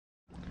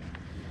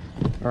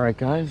All right,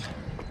 guys.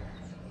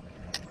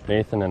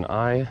 Nathan and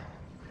I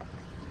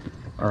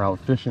are out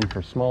fishing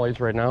for smallies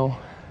right now,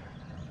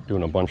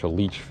 doing a bunch of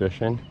leech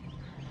fishing,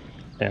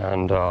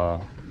 and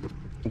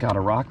got a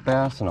rock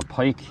bass and a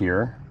pike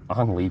here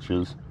on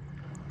leeches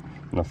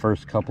in the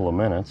first couple of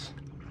minutes.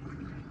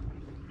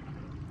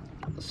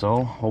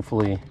 So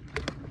hopefully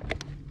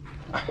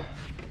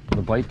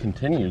the bite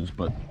continues,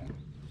 but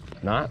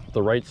not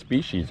the right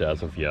species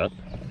as of yet.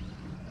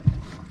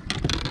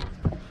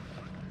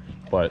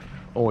 But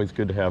always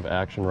good to have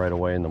action right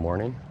away in the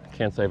morning.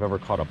 Can't say I've ever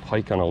caught a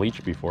pike on a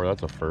leech before.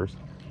 That's a first.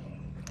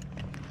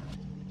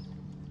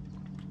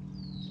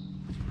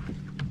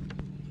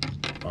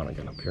 On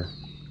again up here.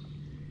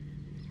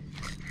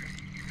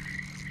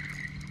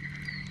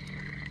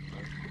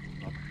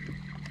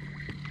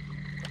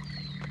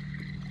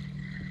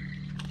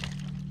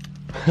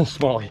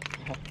 Smallie.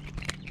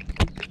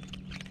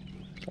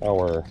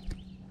 Our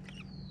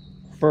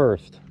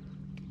first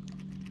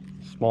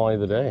smallie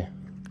of the day.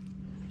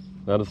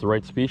 That is the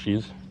right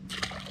species.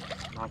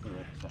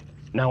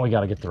 Now we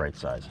got to get the right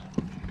size.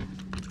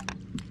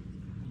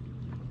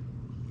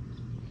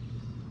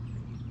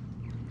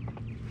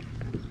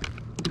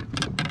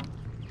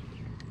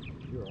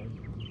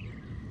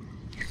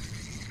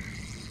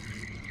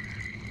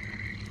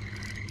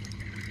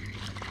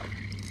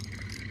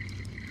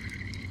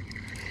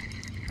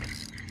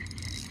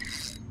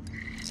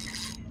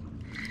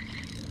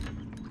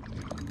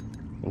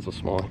 That's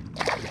a smallie.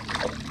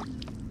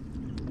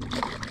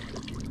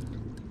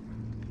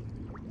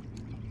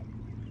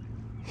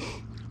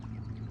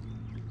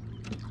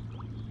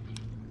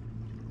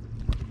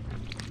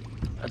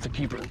 That's a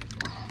keeper.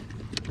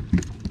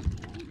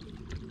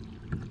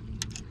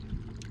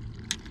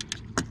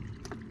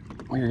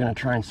 We're gonna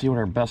try and see what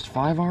our best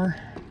 5 are.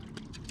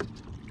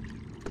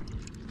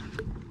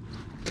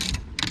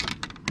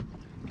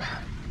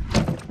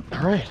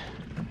 All right.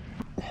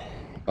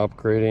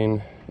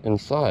 Upgrading in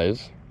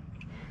size.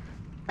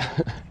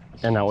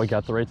 And now we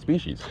got the right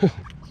species.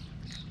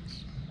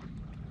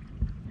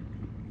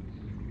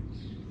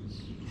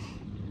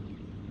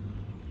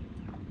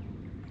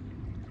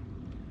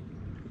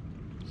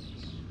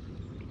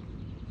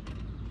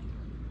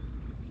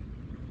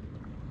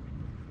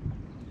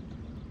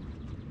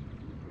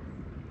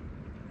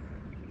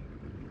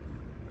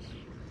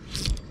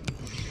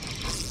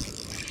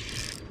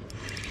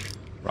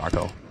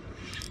 Rocco.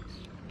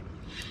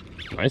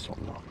 Nice one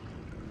though.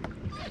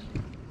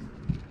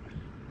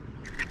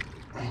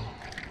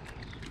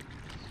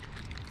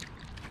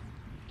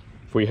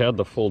 If we had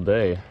the full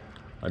day,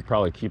 I'd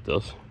probably keep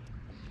this.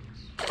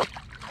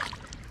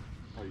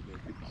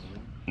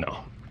 No.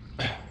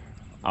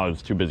 I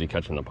was too busy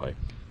catching the pike.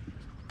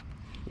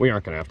 We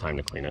aren't gonna have time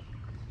to clean it.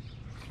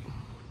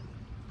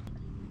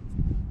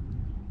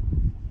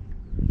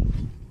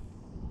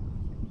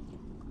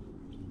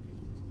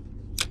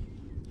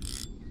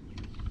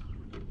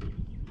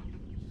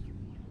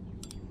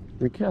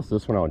 We cast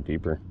this one out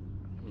deeper.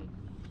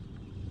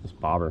 This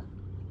bobber.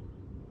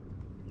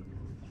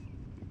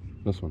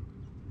 This one.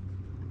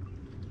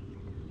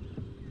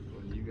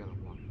 Well, you gotta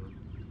watch her.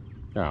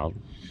 Yeah,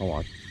 I'll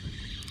watch.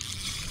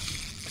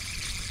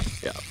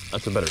 Yeah,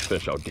 that's a better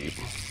fish out deep.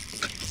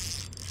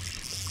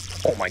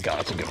 Oh my god,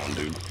 that's a good one,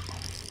 dude.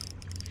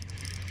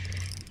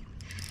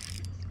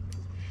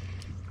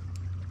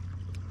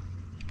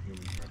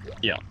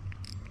 Yeah.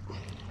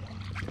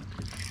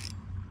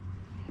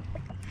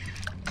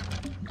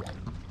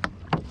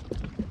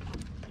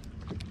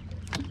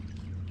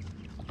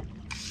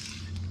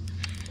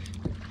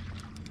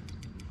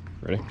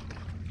 Ready?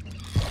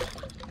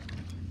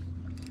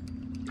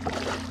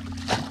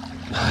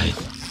 Nice.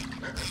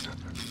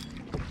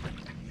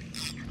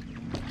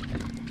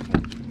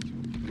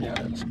 Yeah,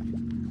 it is.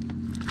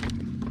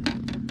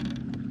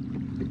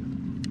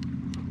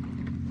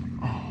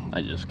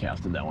 I just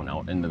casted that one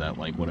out into that,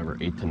 like, whatever,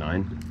 8 to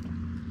 9.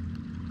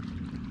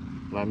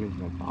 That means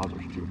my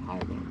bobber's too high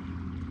though.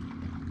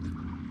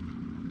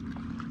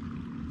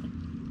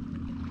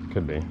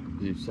 Could be.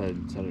 You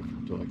said set it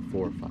to like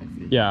 4 or 5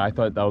 feet. Yeah, I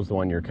thought that was the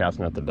one you were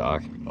casting at the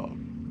dock. Oh.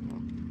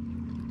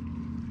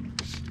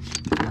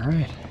 All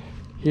right,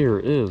 here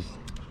is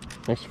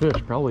next fish,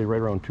 probably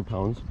right around 2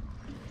 pounds.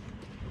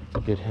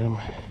 Get him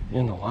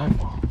in the live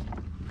well.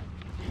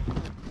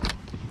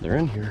 They're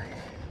in here.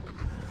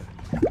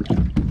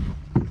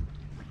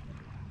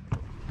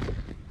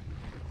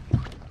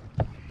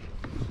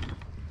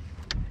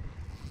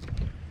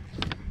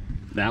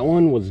 That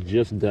one was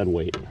just dead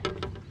weight.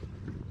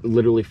 It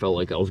literally felt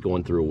like I was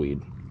going through a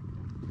weed.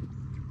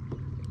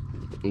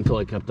 Until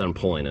I kept on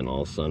pulling and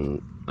all of a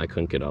sudden I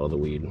couldn't get out of the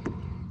weed.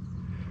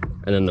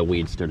 And then the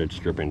weed started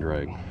stripping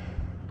drag.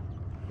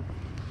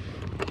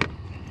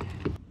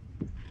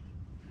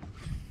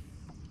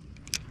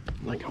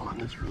 Like, come on,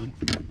 this really.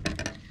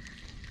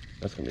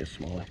 That's gonna be a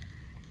smallie.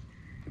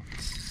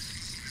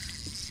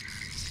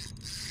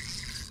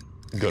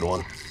 Good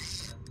one.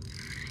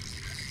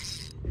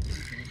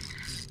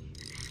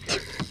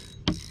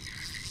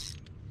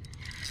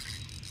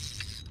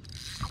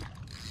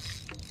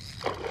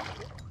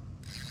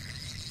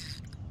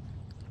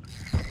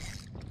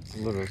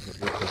 Literally, it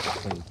looks like the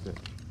same fish.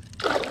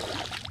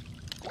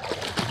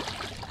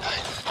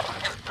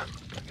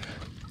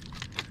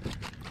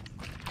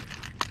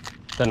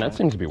 Then that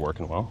seems to be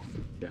working well.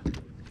 Yeah.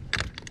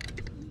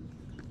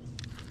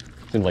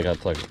 Seems like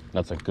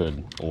that's a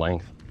good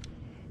length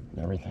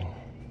and everything.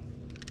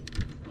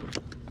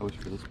 I wish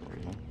for this part,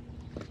 you know?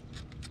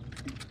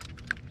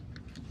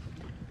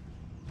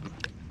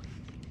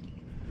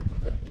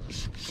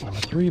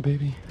 Number 3,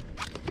 baby.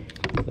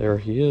 There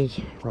he is,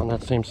 around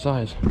that same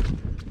size.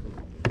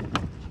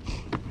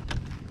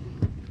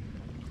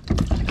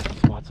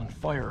 Spot's on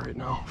fire right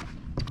now.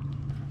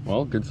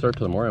 Well, good start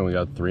to the morning. We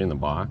got 3 in the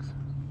box.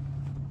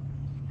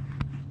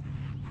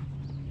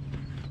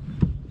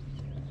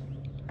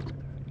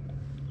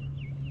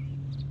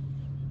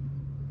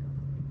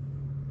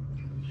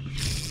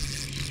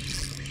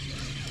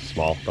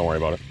 Small, don't worry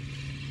about it.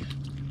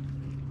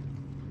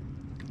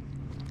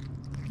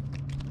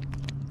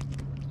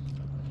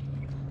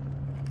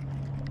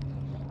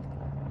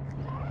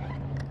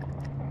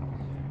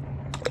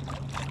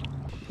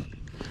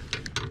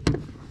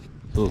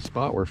 So the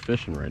spot we're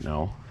fishing right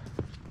now,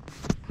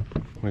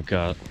 we've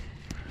got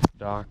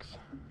docks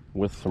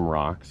with some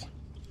rocks,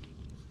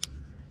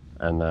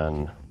 and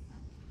then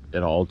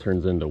it all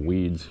turns into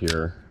weeds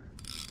here.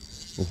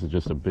 This is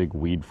just a big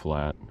weed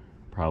flat.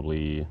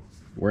 Probably,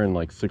 we're in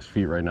like 6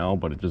 feet right now,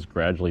 but it just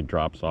gradually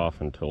drops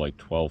off into like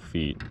 12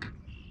 feet.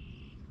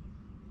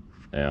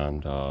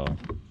 And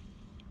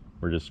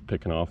we're just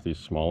picking off these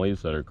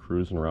smallies that are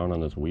cruising around on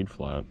this weed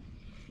flat.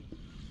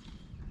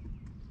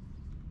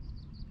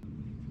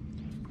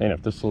 And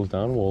if this slows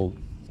down, we'll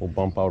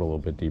bump out a little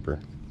bit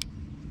deeper.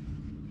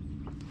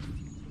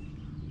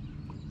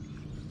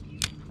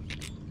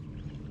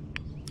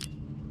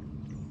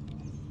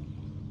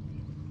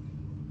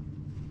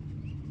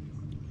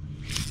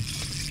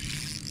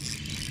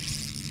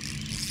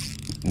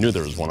 Knew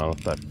there was one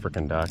off that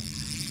frickin' dock.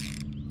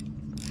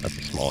 That's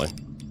a smallie.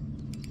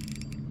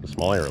 A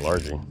smallie or a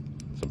largie.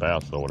 It's a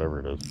bass though, whatever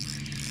it is.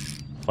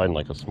 Fighting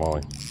like a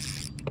smallie.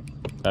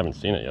 I haven't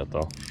seen it yet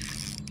though.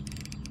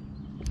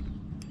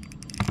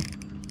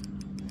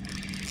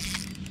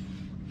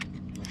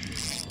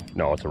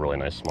 No, it's a really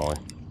nice smallie.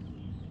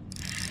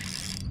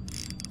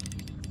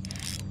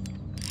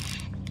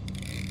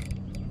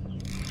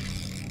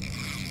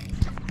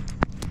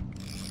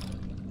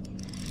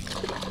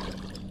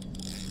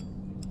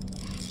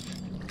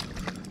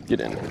 Get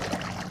in here.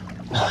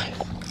 Nice.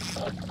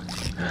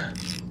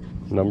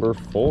 Number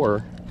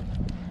 4.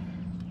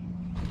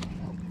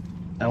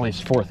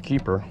 Ellie's 4th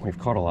keeper. We've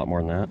caught a lot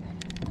more than that.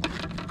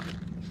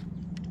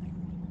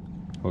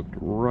 Hooked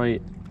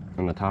right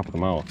in the top of the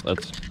mouth.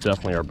 That's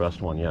definitely our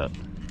best one yet.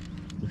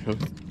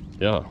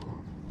 Yeah,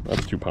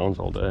 that's 2 pounds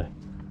all day.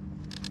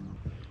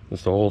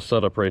 That's the whole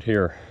setup right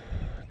here.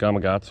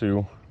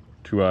 Gamakatsu,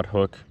 2-aught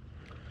hook,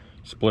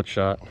 split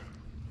shot,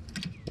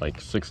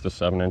 like 6 to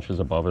 7 inches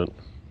above it.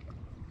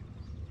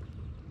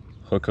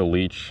 Hook a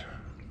leech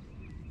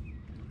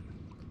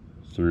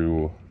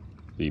through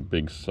the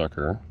big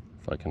sucker,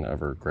 if I can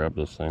ever grab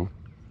this thing.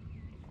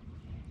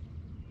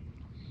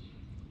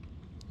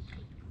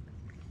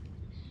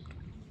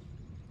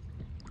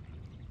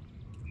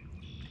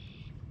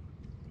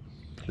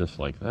 Just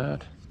like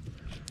that.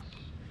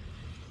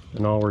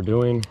 And all we're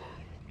doing,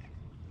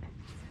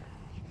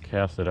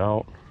 cast it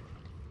out,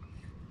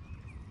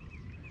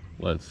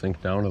 let it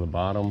sink down to the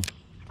bottom,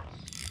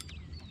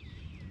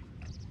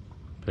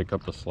 pick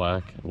up the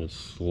slack and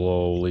just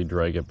slowly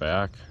drag it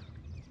back,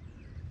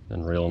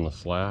 then reel in the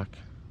slack,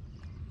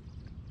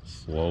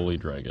 slowly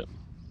drag it.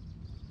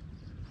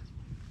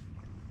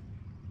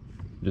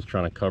 Just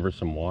trying to cover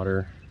some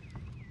water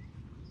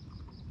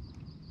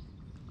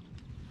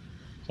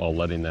while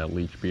letting that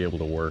leech be able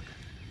to work.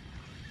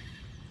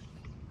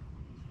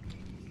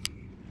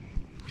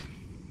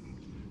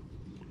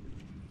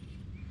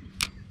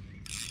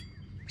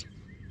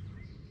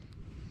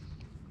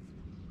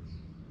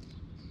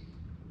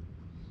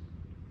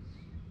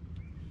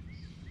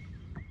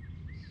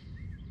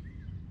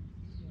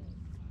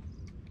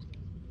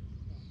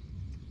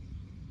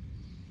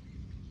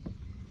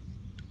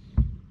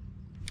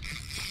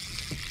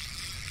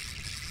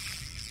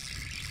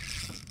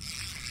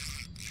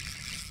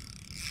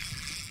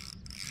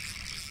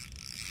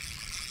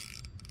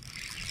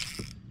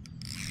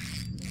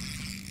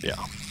 Yeah.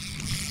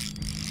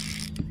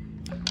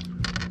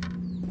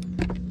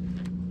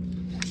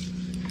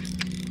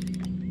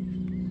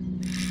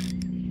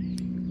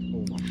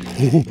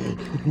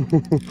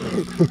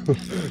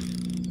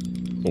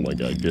 Oh my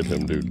god, get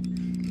him, dude.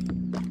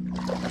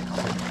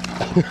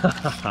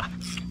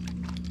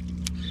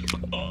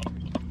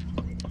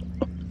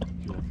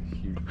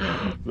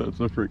 That's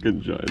a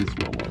freaking giant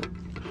smallmouth.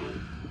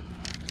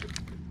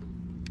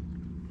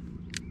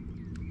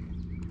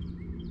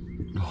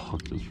 Oh,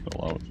 it just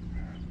fell out.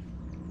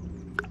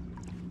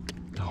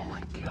 Oh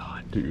my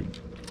god, dude.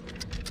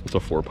 It's a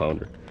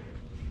 4-pounder.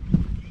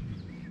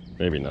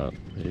 Maybe not.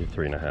 Maybe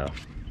 3.5.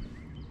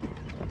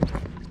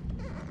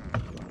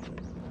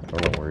 I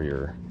don't know where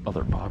your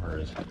other bobber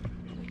is.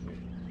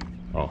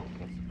 Oh.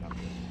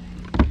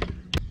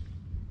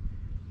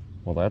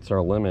 Well, that's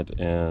our limit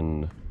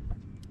in,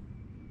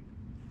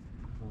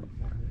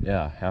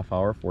 yeah, half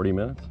hour, 40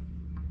 minutes.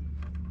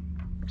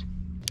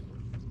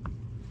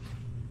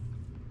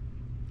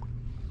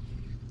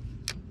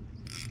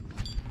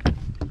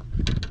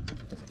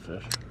 That's a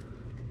fish.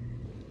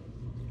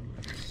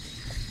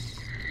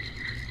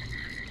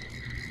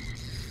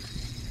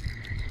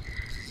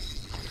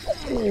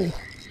 Oh.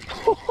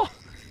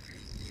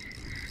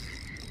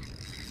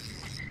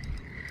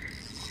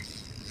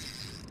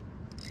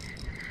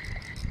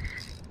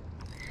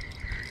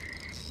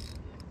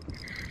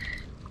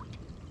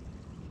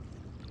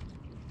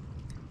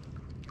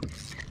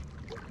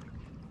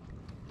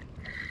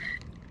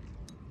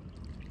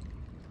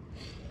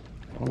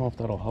 I don't know if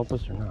that'll help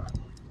us or not.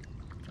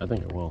 I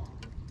think it will.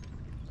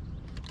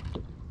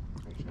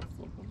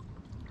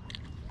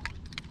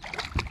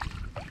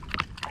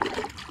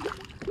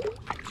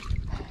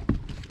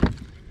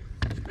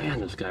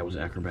 Man, this guy was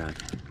acrobatic.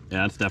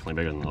 Yeah, it's definitely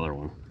bigger than the other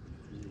one.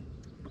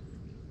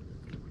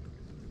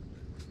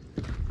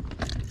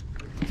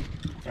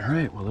 All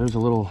right, well, there's a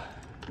little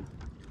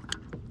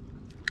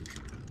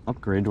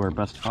upgrade to our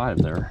best 5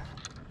 there.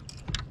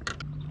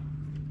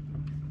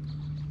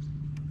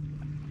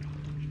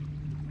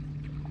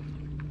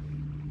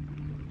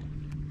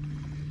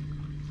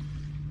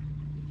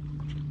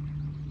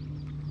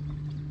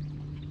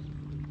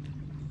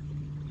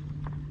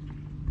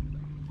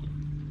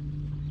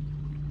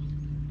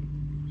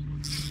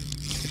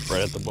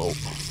 Right at the boat.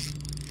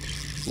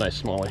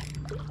 Nice smallie.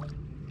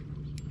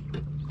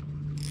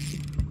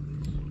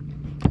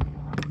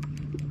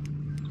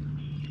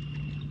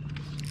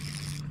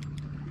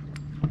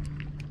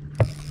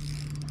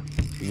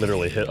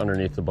 Literally hit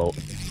underneath the boat.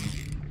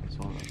 It's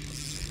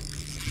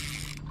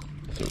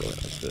a really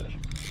nice fish.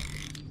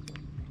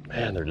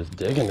 Man, they're just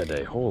digging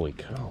today. Holy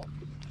cow.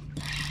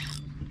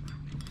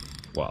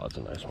 Wow, that's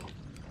a nice one.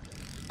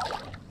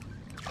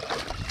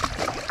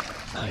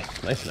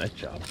 Nice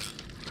job.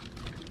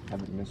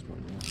 Haven't missed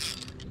one yet.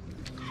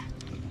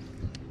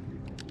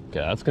 Okay,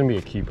 that's gonna be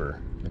a keeper.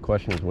 The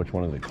question is, which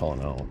one is it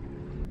calling out?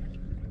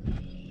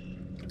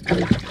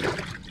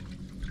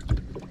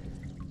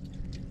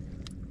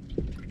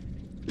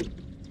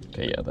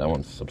 Okay, yeah, that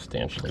one's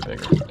substantially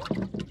bigger.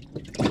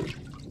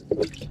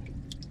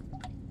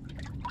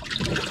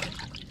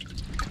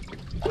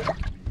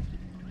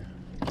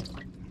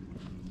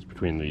 It's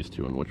between these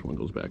two and which one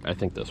goes back. I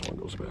think this one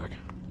goes back.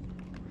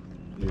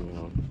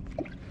 You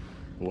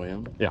weigh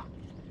them? Yeah.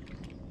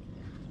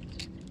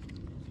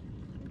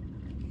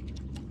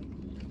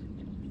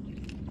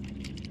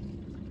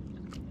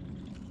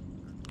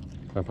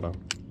 Put it on.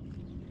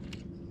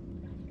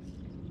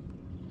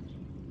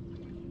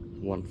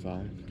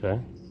 1.5. Okay.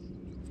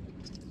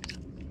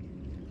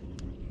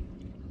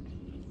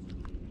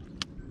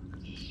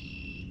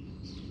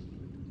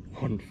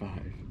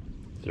 $1.5.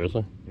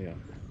 Seriously? Yeah.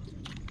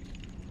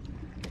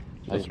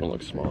 This one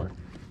looks smaller.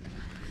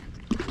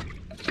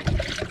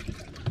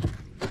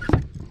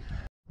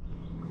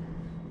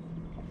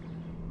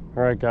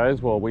 All right,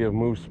 guys. Well, we have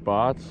moved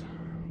spots.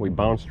 We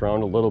bounced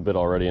around a little bit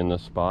already in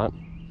this spot.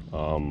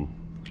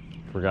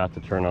 Forgot to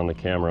turn on the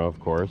camera, of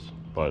course,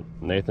 but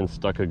Nathan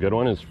stuck a good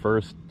one. His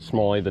first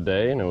smallie of the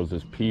day, and it was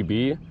his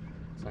PB.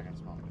 Second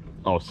smallie.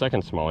 Oh,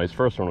 second smallie. His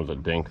first one was a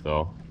dink,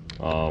 though.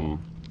 What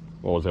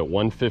was it,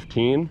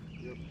 115?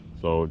 Yep.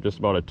 So just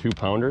about a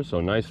 2-pounder,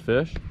 so nice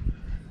fish.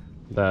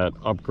 That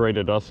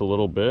upgraded us a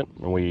little bit,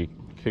 and we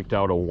kicked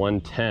out a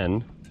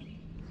 110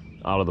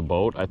 out of the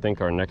boat. I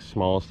think our next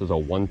smallest is a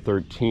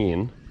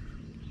 113.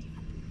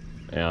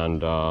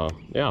 And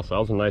yeah, so that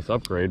was a nice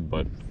upgrade,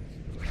 but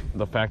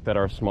the fact that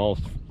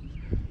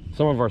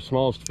some of our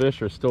smallest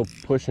fish are still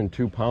pushing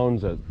 2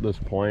 pounds at this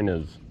point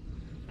is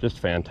just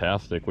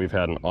fantastic. We've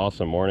had an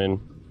awesome morning.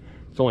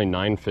 It's only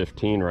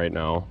 9:15 right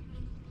now.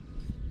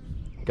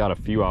 Got a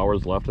few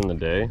hours left in the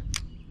day.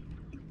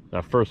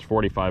 That first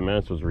 45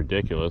 minutes was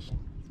ridiculous.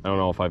 I don't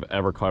know if I've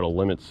ever caught a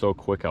limit so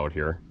quick out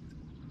here.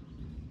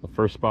 The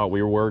first spot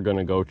we were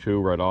gonna go to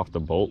right off the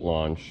boat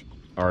launch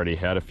already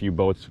had a few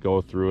boats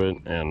go through it,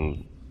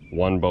 and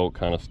one boat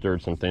kind of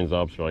stirred some things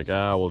up, so we're like,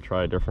 we'll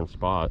try a different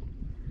spot.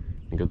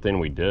 And good thing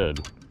we did.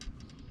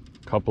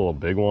 A couple of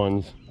big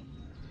ones.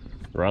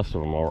 The rest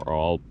of them are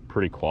all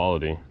pretty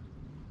quality.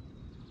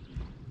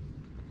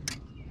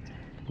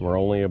 We're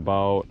only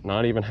about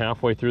not even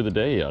halfway through the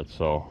day yet,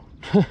 so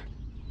a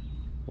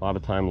lot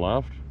of time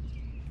left.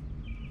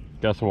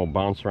 Guessing we'll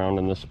bounce around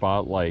in this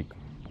spot like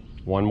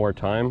one more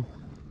time.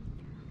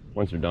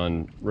 Once we're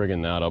done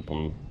rigging that up,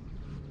 I'm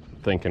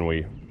thinking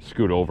we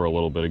scoot over a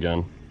little bit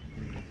again.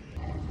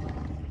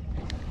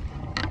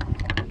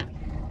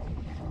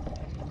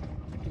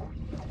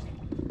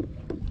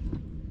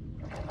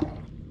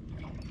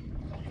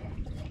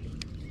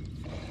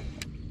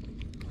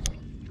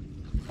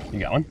 You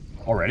got one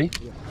already?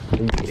 Yeah. Are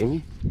you kidding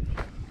me?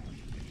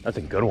 That's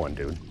a good one,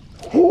 dude.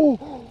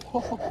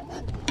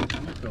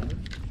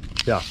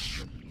 Yeah.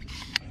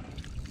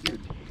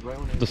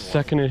 The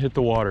second it hit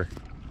the water.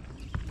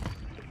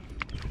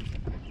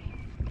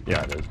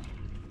 Yeah, it is.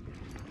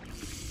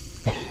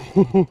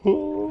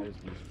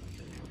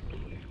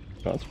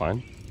 That's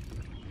fine.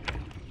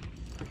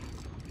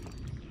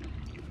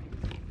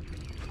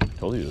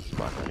 Told you this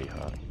spot might be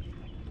hot.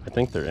 I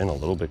think they're in a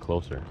little bit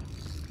closer.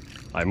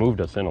 I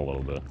moved us in a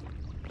little bit.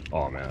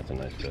 Oh man, that's a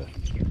nice fish.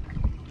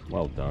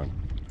 Well done.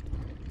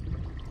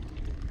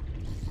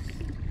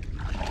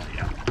 Oh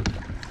yeah,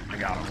 I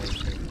got him.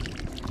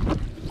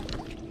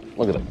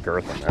 Look at the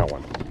girth on that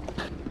one.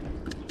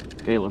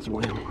 Okay, let's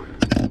win.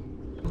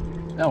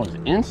 That was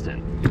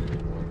instant.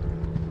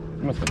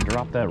 I must have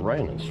dropped that right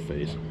in his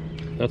face.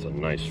 That's a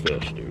nice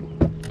fish, dude.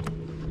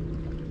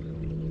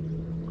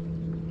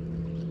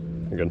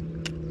 You're good.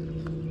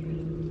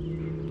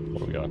 What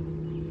do we got?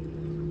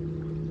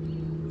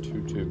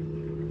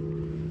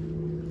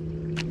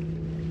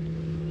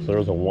 2-2. So there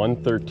was a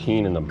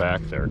 113 in the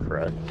back there,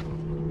 correct?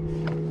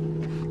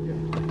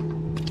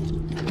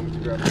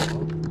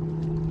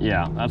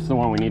 Yeah, that's the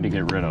one we need to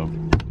get rid of.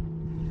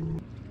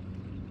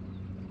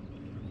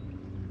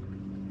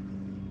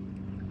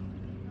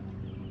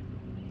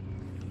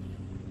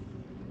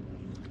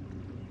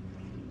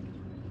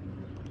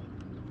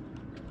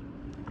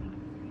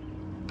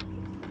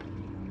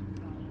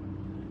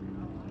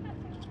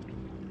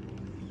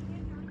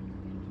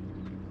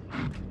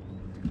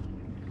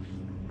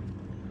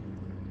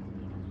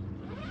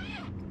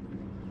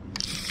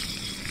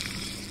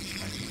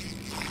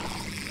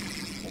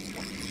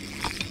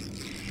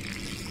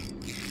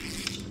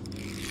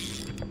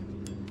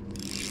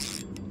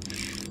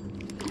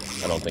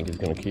 I don't think he's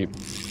gonna keep.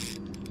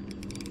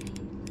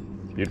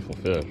 Beautiful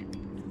fish.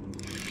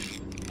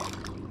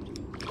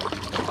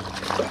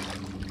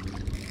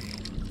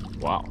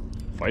 Wow,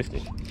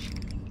 feisty.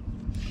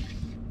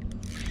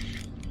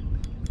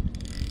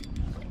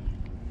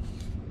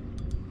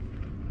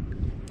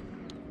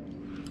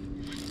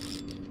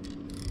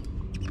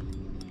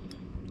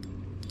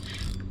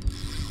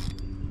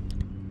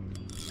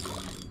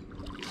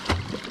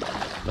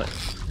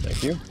 Nice,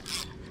 thank you.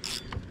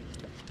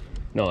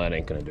 No, that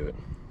ain't gonna do it.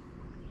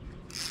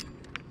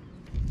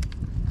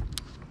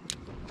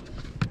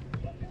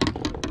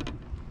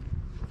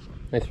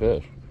 Nice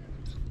fish.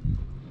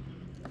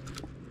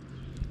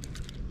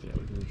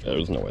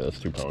 There's no way that's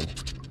 2 pounds.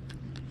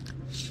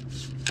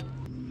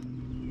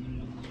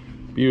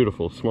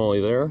 Beautiful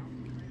smallie there.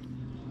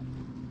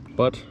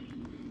 But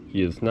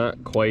he is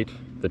not quite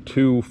the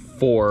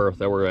 2-4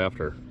 that we're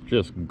after.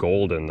 Just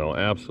golden though,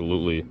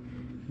 absolutely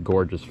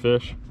gorgeous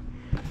fish.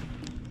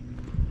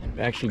 And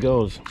back she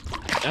goes.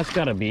 That's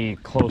gotta be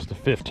close to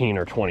 15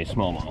 or 20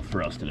 smallmouth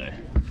for us today.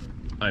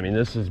 I mean,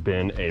 this has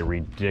been a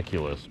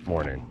ridiculous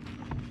morning.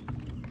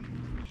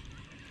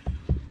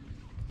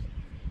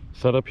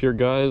 Setup here,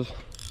 guys.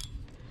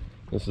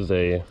 This is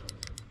a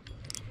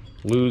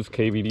Lew's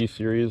KVD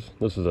series.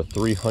 This is a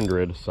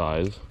 300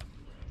 size.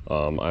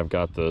 I've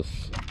got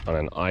this on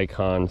an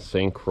Icon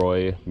St.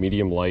 Croix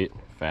medium light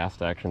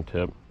fast action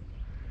tip.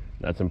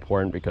 That's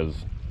important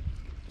because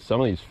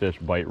some of these fish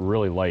bite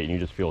really light and you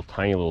just feel a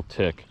tiny little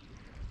tick.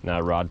 And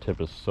that rod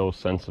tip is so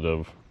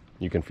sensitive,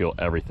 you can feel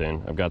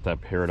everything. I've got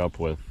that paired up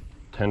with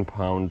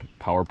 10-pound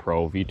Power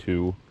Pro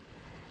V2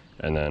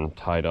 and then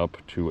tied up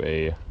to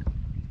a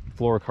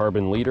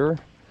fluorocarbon leader,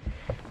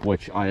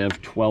 which I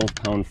have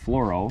 12-pound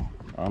fluoro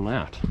on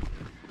that.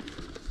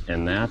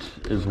 And that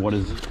is what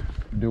is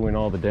doing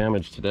all the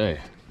damage today.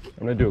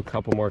 I'm gonna do a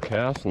couple more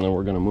casts and then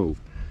we're gonna move.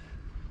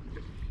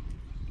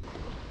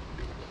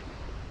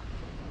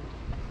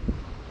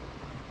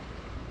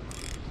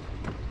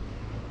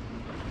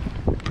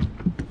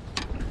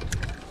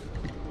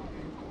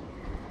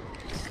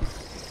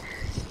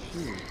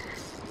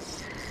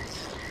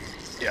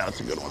 Yeah,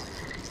 that's a good one.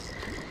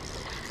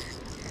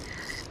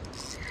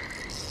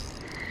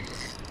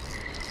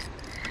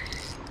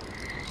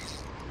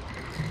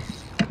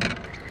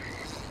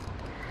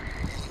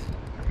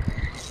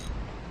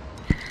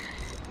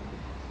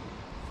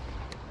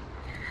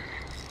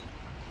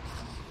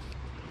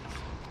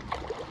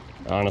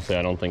 Honestly,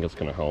 I don't think it's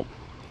gonna help.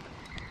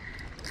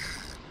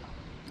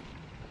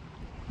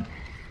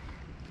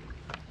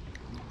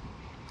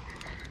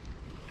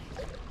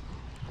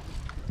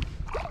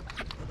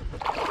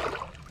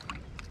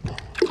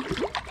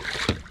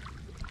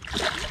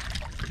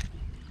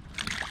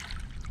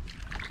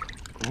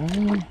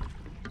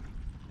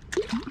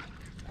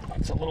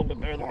 That's a little bit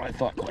better than what I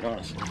thought, quite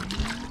honestly.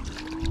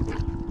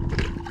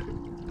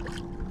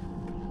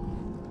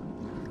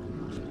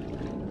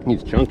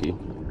 He's chunky.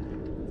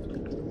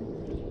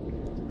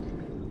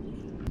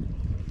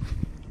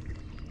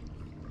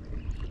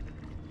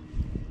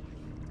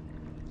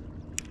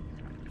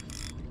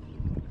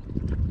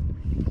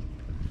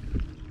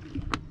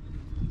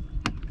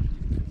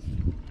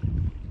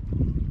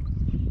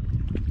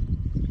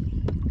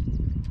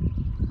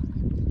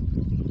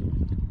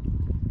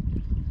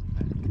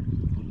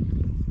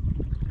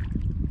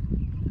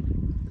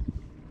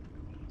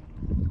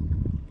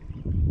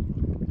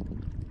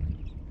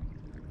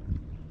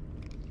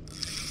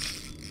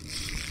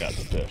 That's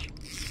a fish.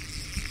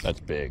 That's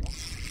big.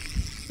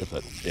 If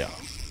that, yeah.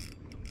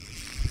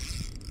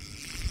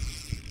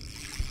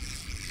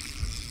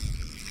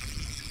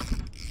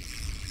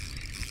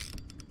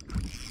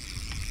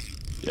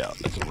 Yeah,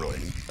 that's a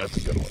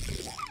good one,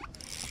 dude.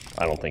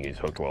 I don't think he's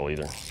hooked well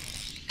either.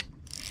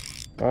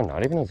 Oh,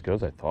 not even as good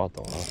as I thought,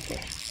 though, honestly.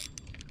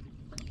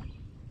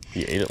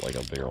 He ate it like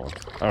a bigger one.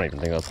 I don't even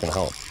think that's gonna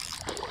help.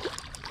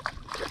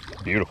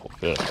 Beautiful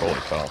fish, holy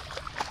cow.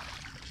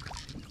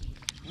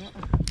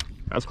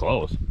 That's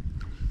close.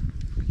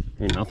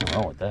 Ain't nothing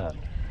wrong with that.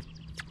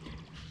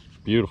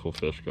 Beautiful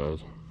fish, guys.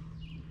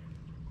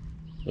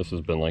 This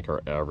has been like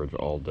our average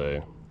all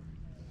day,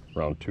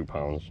 around 2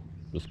 pounds.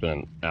 It's been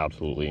an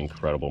absolutely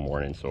incredible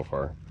morning so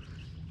far.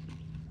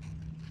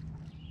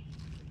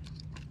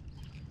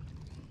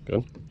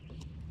 Good.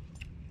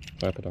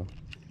 Clap it down.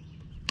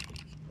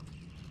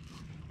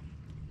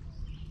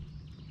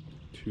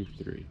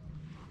 2-3.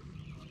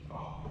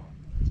 Oh,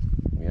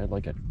 we had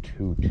like a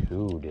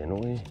 2-2, didn't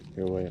we?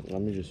 Here, wait,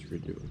 let me just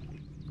redo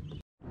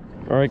it.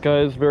 All right,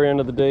 guys, very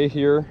end of the day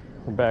here.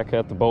 We're back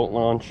at the boat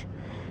launch.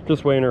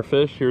 Just weighing our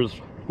fish. Here's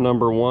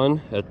number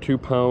 1 at 2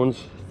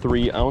 pounds,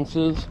 3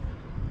 ounces.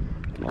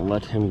 I'll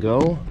let him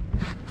go.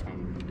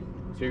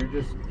 So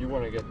you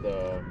want to get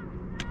the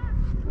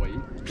weight?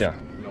 Yeah.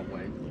 No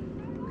weight.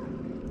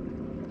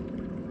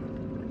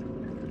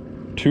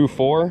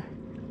 2-4.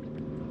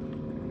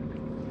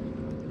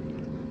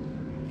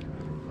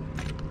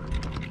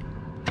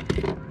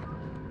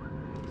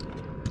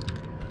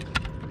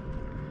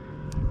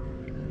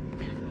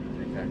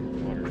 Okay,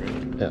 water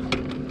good. Yeah.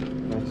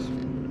 Nice.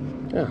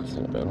 Yeah, it's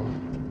not a bad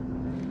one.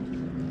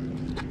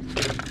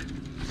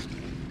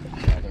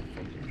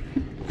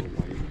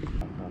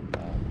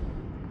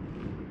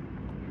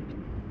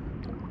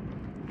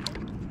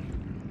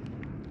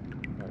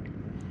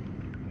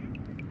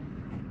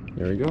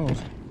 There he goes.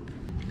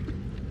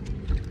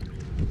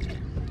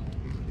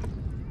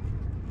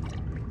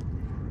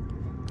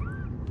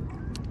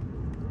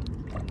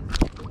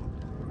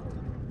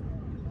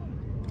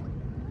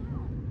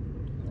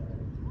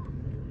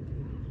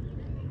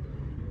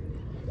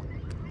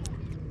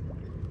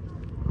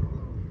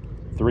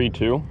 Three,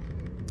 2.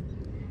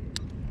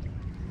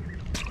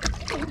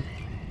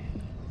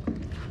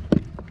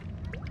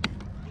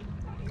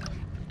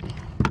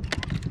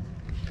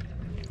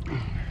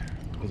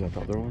 Is that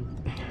the other one?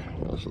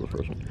 No, this is the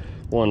first one.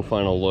 One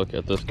final look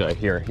at this guy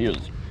here. He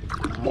is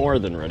more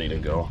than ready to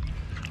go.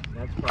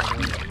 That's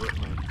probably gonna rip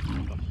my...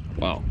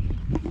 Wow.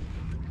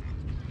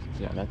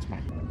 Yeah, that's my...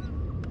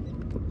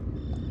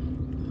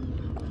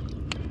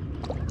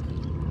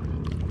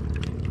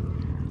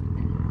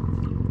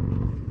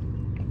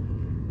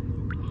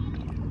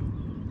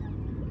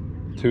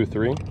 Two,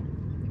 3.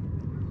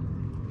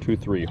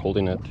 2-3.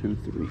 Holding at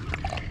 2-3.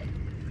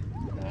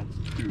 That's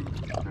 2.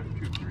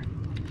 2-3.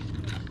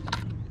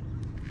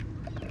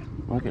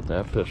 Look at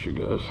that fish, you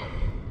guys.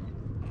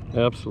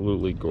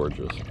 Absolutely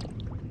gorgeous.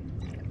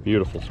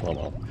 Beautiful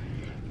smallmouth.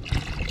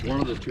 One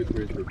of the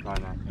 2-3s we're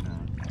probably not gonna...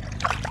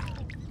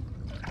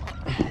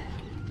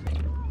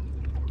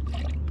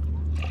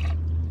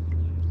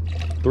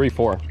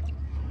 3-4.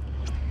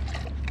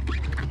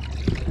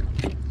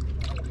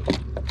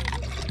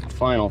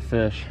 Final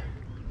fish.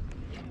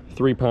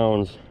 3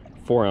 pounds,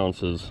 4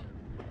 ounces.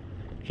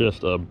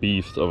 Just a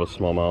beast of a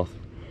smallmouth.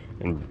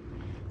 And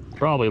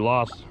probably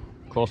lost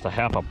close to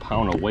half a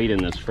pound of weight in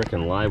this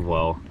freaking live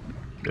well.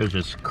 There's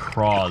just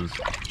craws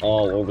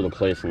all over the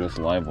place in this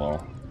live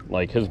well.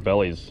 Like, his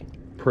belly's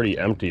pretty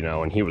empty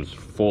now, and he was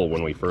full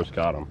when we first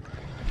got him.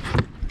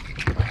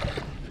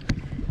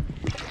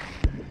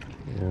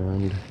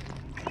 And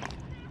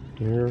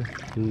here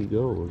he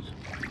goes.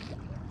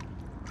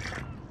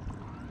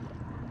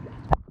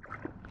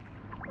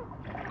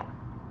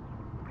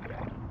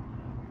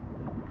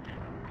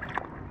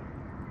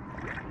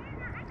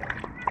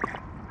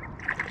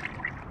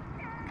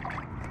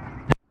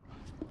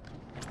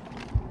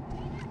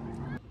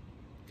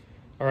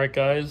 All right,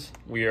 guys,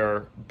 we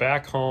are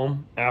back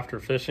home after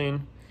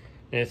fishing.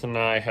 Nathan and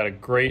I had a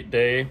great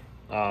day.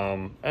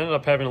 Ended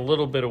up having a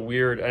little bit of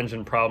weird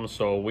engine problems,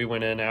 so we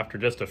went in after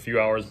just a few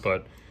hours,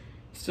 but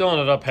still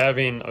ended up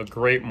having a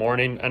great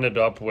morning. Ended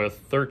up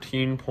with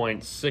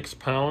 13.6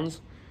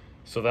 pounds,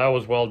 so that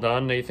was well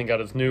done. Nathan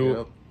got his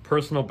new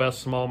personal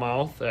best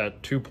smallmouth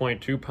at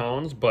 2.2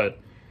 pounds, but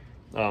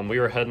we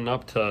were heading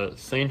up to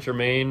Saint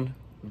Germain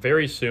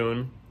very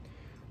soon.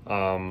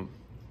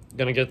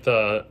 Gonna get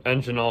the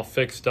engine all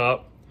fixed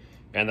up,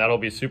 and that'll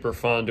be super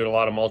fun, doing a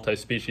lot of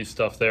multi-species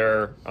stuff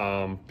there.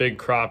 Big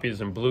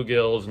crappies and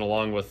bluegills, and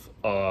along with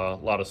a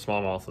lot of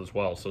smallmouth as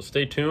well. So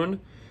stay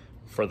tuned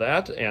for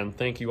that, and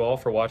thank you all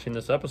for watching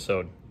this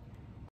episode.